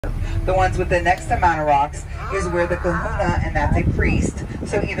The ones with the next amount of rocks is where the kahuna, and that's a priest.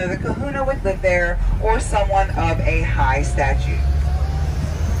 So either the kahuna would live there or someone of a high stature.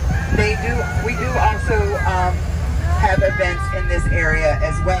 We do also have events in this area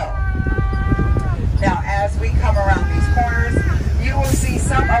as well. Now, as we come around these corners, you will see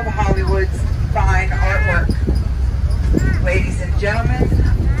some of Hollywood's fine artwork. Ladies and gentlemen,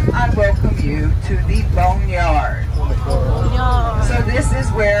 I welcome you to the Boneyard. So this is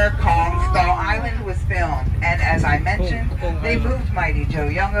where Kong Skull Island was filmed, and as I mentioned, they moved Mighty Joe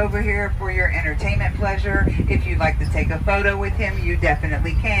Young over here for your entertainment pleasure. If you'd like to take a photo with him, you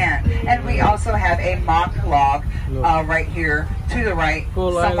definitely can. And we also have a mock log right here to the right,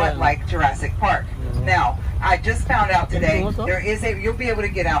 somewhat like Jurassic Park. Now, I just found out today, you'll be able to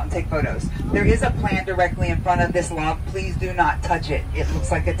get out and take photos. There is a plant directly in front of this log. Please do not touch it. It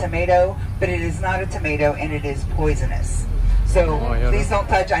looks like a tomato, but it is not a tomato, and it is poisonous. So please don't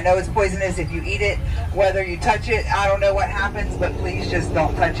touch. I know it's poisonous if you eat it. Whether you touch it, I don't know what happens, but please just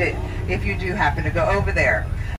don't touch it if you do happen to go over there.